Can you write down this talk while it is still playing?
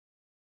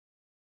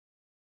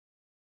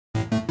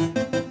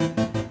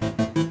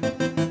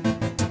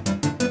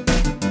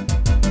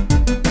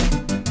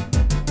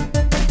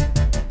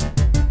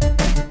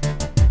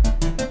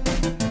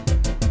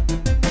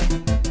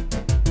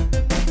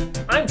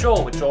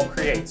Joel with Joel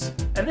Creates,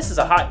 and this is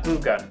a hot glue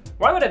gun.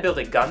 Why would I build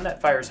a gun that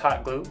fires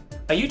hot glue?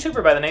 A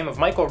YouTuber by the name of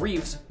Michael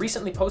Reeves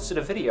recently posted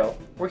a video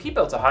where he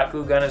built a hot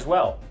glue gun as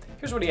well.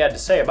 Here's what he had to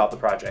say about the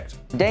project.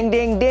 Ding,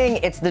 ding, ding,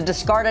 it's the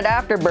discarded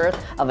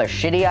afterbirth of a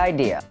shitty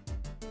idea.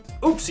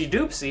 Oopsie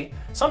doopsie,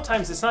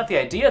 sometimes it's not the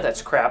idea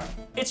that's crap,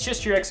 it's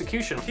just your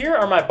execution. Here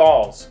are my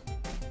balls.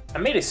 I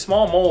made a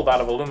small mold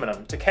out of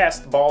aluminum to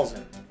cast the balls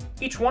in.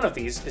 Each one of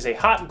these is a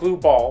hot glue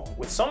ball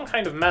with some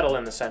kind of metal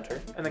in the center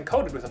and then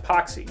coated with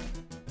epoxy.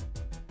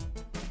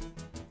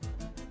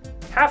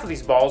 Half of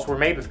these balls were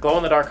made with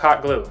glow-in-the-dark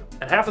hot glue,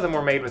 and half of them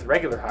were made with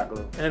regular hot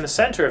glue. And in the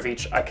center of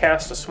each, I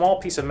cast a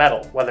small piece of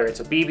metal, whether it's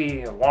a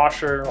BB, a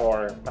washer,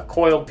 or a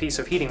coiled piece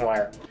of heating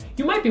wire.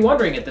 You might be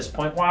wondering at this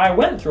point why I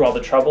went through all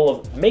the trouble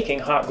of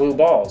making hot glue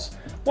balls.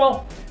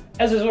 Well,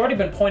 as has already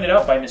been pointed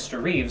out by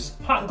Mr. Reeves,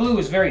 hot glue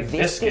is very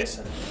viscous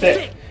and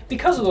thick.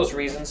 Because of those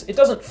reasons, it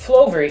doesn't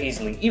flow very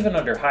easily, even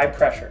under high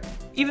pressure.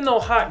 Even though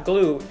hot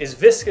glue is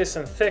viscous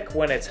and thick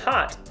when it's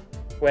hot,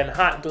 when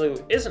hot glue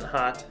isn't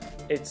hot,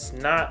 it's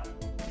not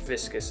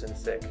viscous and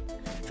thick.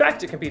 In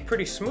fact, it can be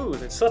pretty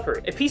smooth and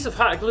slippery. A piece of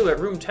hot glue at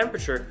room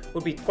temperature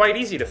would be quite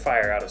easy to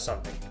fire out of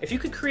something. If you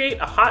could create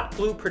a hot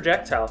glue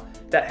projectile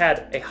that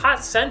had a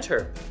hot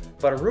center,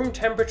 but a room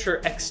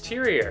temperature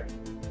exterior,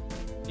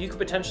 you could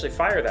potentially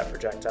fire that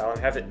projectile and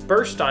have it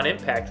burst on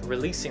impact,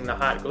 releasing the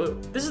hot glue.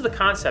 This is the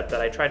concept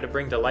that I tried to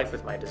bring to life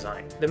with my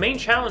design. The main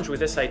challenge with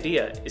this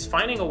idea is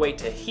finding a way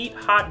to heat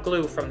hot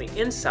glue from the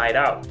inside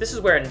out. This is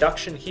where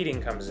induction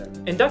heating comes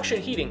in. Induction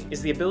heating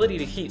is the ability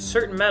to heat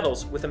certain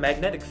metals with a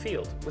magnetic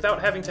field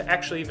without having to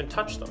actually even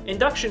touch them.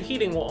 Induction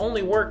heating will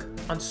only work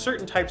on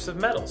certain types of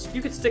metals.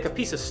 You could stick a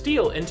piece of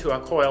steel into a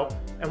coil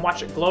and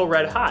watch it glow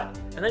red hot,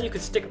 and then you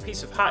could stick a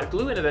piece of hot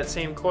glue into that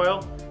same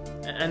coil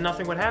and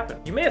nothing would happen.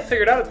 You may have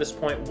figured out at this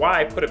point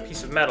why I put a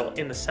piece of metal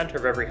in the center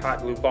of every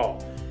hot glue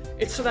ball.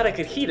 It's so that I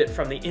could heat it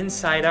from the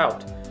inside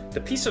out.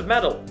 The piece of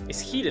metal is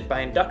heated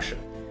by induction,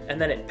 and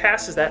then it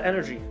passes that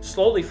energy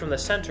slowly from the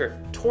center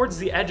towards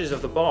the edges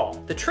of the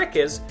ball. The trick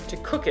is to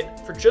cook it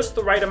for just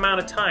the right amount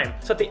of time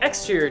so that the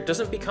exterior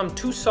doesn't become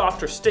too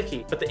soft or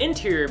sticky, but the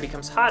interior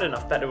becomes hot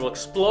enough that it will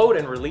explode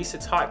and release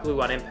its hot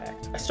glue on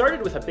impact. I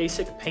started with a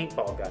basic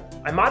paintball gun.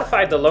 I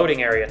modified the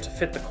loading area to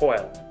fit the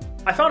coil.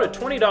 I found a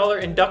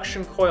 $20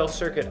 induction coil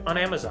circuit on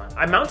Amazon.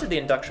 I mounted the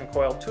induction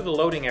coil to the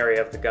loading area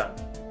of the gun.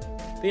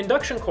 The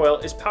induction coil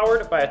is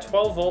powered by a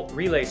 12-volt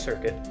relay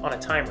circuit on a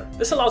timer.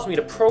 This allows me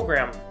to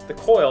program the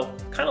coil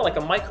kind of like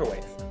a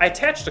microwave. I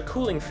attached a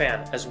cooling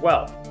fan as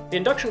well. The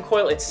induction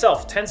coil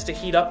itself tends to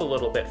heat up a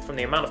little bit from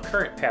the amount of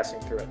current passing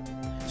through it.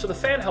 So the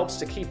fan helps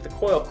to keep the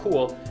coil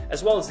cool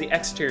as well as the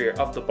exterior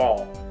of the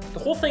ball. The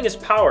whole thing is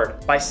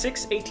powered by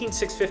 6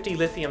 18650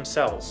 lithium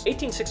cells.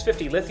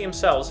 18650 lithium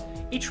cells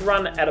each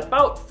run at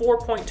about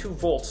 4.2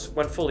 volts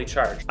when fully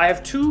charged. I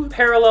have two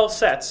parallel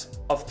sets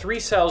of 3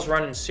 cells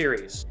run in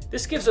series.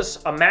 This gives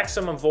us a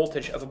maximum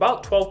voltage of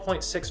about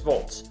 12.6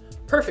 volts.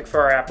 Perfect for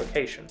our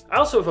application. I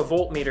also have a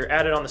voltmeter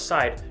added on the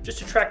side just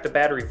to track the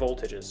battery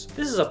voltages.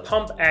 This is a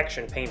pump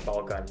action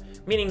paintball gun,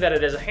 meaning that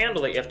it has a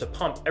handle that you have to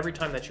pump every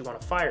time that you want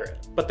to fire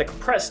it. But the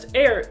compressed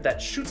air that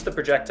shoots the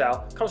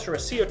projectile comes from a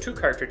CO2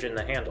 cartridge in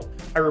the handle.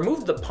 I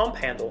removed the pump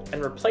handle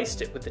and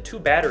replaced it with the 2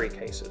 battery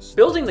cases.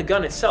 Building the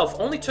gun itself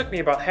only took me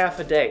about half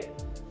a day,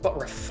 but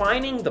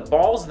refining the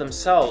balls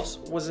themselves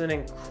was an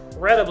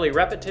incredibly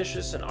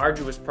repetitious and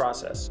arduous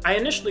process. I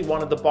initially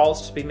wanted the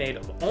balls to be made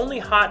of only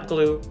hot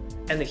glue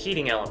and the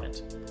heating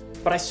element,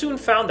 but I soon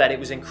found that it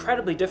was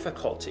incredibly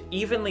difficult to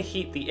evenly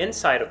heat the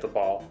inside of the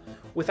ball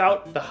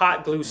without the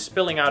hot glue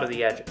spilling out of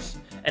the edges.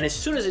 And as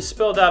soon as it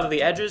spilled out of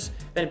the edges,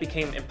 then it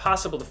became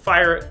impossible to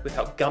fire it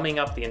without gumming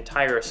up the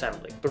entire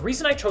assembly. The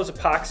reason I chose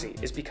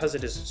epoxy is because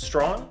it is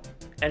strong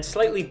and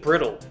slightly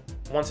brittle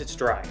once it's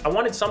dry. I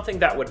wanted something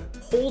that would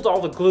hold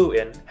all the glue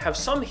in, have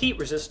some heat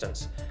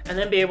resistance, and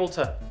then be able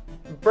to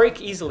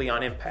break easily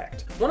on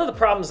impact. One of the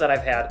problems that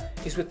I've had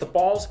is with the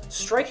balls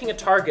striking a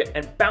target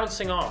and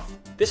bouncing off.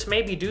 This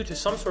may be due to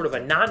some sort of a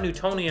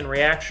non-Newtonian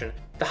reaction.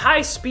 The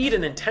high speed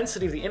and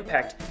intensity of the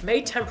impact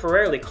may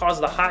temporarily cause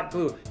the hot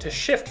glue to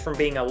shift from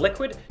being a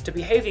liquid to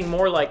behaving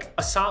more like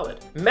a solid.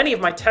 Many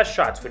of my test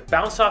shots would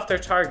bounce off their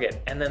target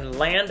and then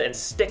land and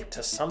stick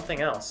to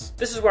something else.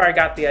 This is where I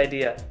got the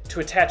idea to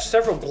attach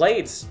several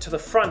blades to the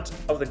front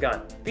of the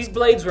gun. These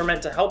blades were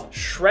meant to help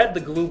shred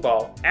the glue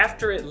ball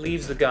after it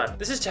leaves the gun.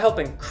 This is to help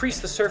increase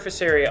the surface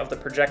area of the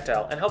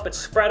projectile and help it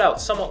spread out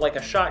somewhat like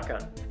a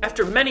shotgun.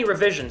 After many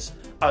revisions,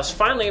 I was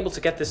finally able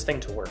to get this thing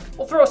to work.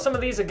 We'll throw some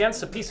of these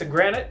against a piece of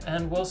granite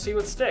and we'll see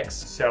what sticks.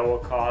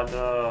 Silicon.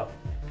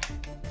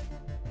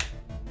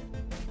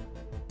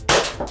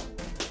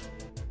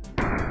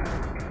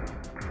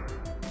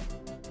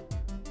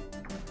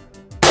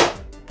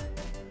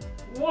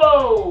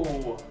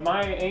 Whoa!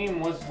 My aim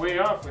was way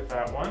off with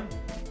that one.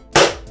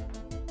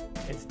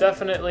 It's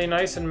definitely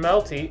nice and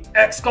melty.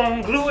 X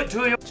gon' glue it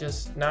to you.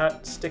 Just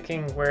not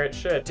sticking where it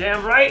should.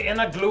 Damn right,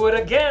 and I glue it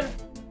again.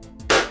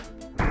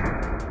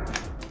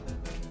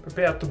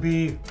 Prepare to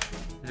be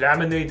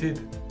laminated.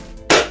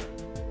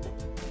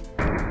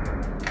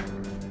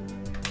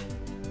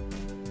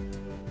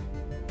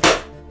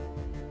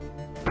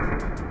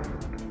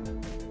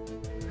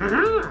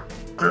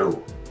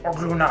 Glue or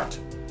glue not.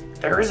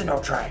 There is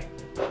no try.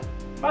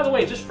 By the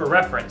way, just for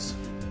reference,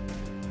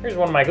 here's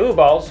one of my glue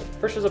balls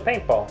versus a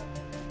paintball.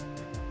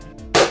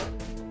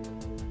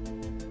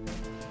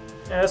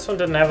 Yeah, this one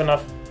didn't have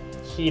enough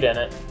heat in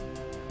it.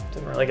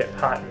 Didn't really get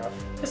hot enough.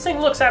 This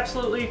thing looks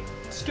absolutely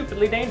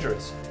stupidly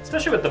dangerous,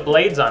 especially with the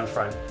blades on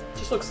front. It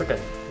just looks like a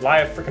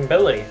live frickin'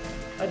 Billy.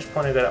 I just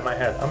pointed it at my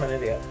head. I'm an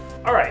idiot.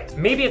 All right,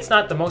 maybe it's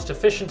not the most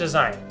efficient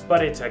design,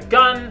 but it's a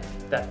gun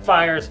that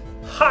fires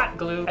hot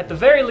glue. At the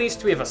very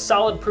least, we have a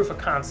solid proof of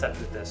concept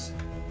with this.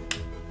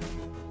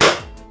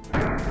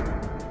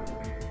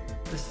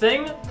 This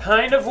thing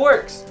kind of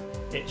works.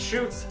 It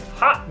shoots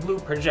hot glue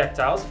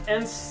projectiles,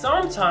 and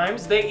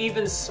sometimes they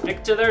even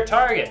stick to their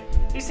target.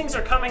 These things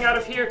are coming out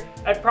of here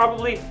at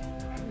probably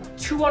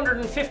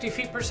 250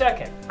 feet per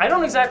second. I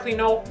don't exactly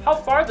know how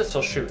far this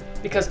will shoot,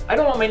 because I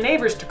don't want my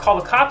neighbors to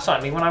call the cops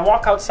on me when I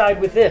walk outside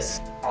with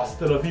this.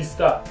 Hasta la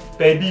vista,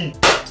 baby.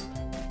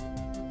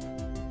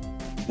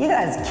 You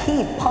guys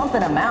keep pumping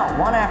them out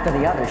one after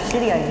the other.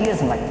 Shitty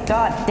ideas in the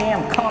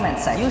goddamn comment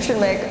section. You should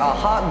make a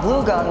hot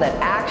glue gun that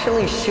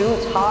actually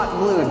shoots hot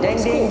glue. Ding,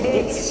 ding,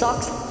 ding. It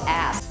sucks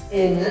ass.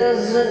 It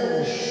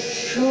doesn't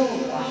shoot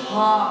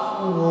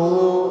hot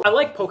glue. I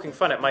like poking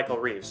fun at Michael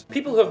Reeves.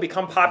 People who have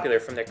become popular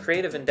from their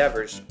creative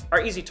endeavors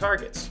are easy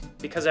targets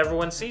because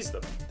everyone sees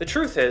them. The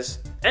truth is,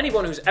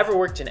 anyone who's ever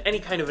worked in any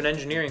kind of an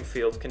engineering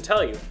field can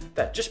tell you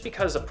that just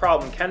because a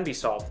problem can be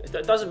solved,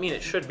 that doesn't mean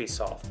it should be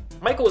solved.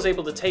 Michael was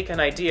able to take an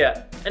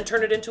idea and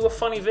turn it into a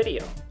funny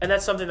video, and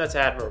that's something that's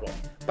admirable.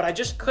 But I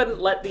just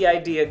couldn't let the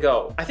idea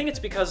go. I think it's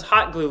because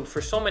hot glue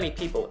for so many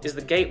people is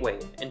the gateway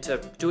into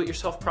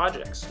do-it-yourself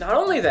projects. Not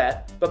only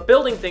that, but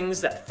building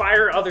things that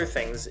fire other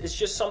things is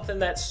just something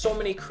that so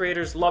many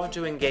creators love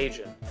to engage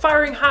in.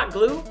 Firing hot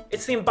glue,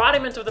 it's the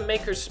embodiment of the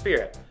maker's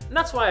spirit, and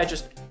that's why I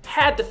just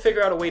had to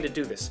figure out a way to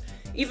do this,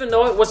 even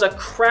though it was a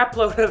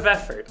crapload of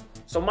effort.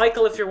 So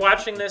Michael, if you're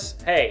watching this,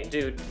 hey,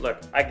 dude, look,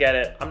 I get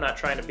it. I'm not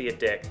trying to be a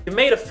dick. You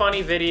made a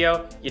funny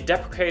video, you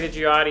deprecated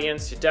your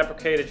audience, you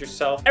deprecated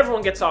yourself.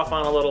 Everyone gets off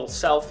on a little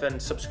self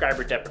and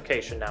subscriber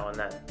deprecation now and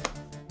then.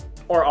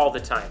 Or all the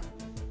time.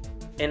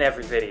 In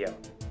every video.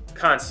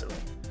 Constantly.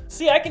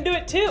 See, I can do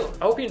it too!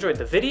 I hope you enjoyed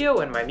the video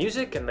and my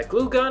music and the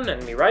glue gun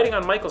and me riding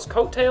on Michael's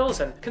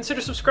coattails, and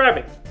consider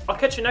subscribing. I'll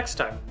catch you next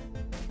time.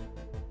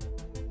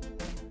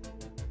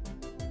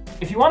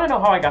 If you want to know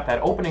how I got that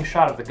opening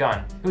shot of the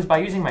gun, it was by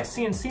using my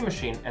CNC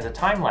machine as a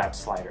time-lapse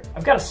slider.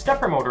 I've got a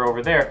stepper motor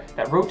over there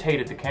that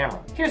rotated the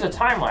camera. Here's a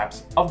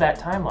time-lapse of that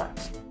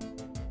time-lapse.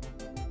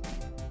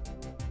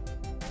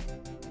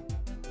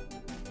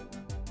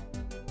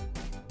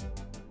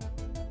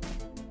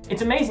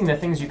 It's amazing the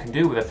things you can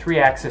do with a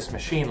 3-axis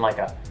machine like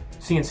a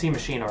CNC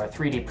machine or a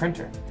 3D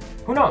printer.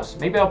 Who knows,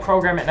 maybe I'll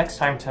program it next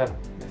time to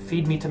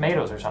feed me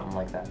tomatoes or something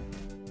like that.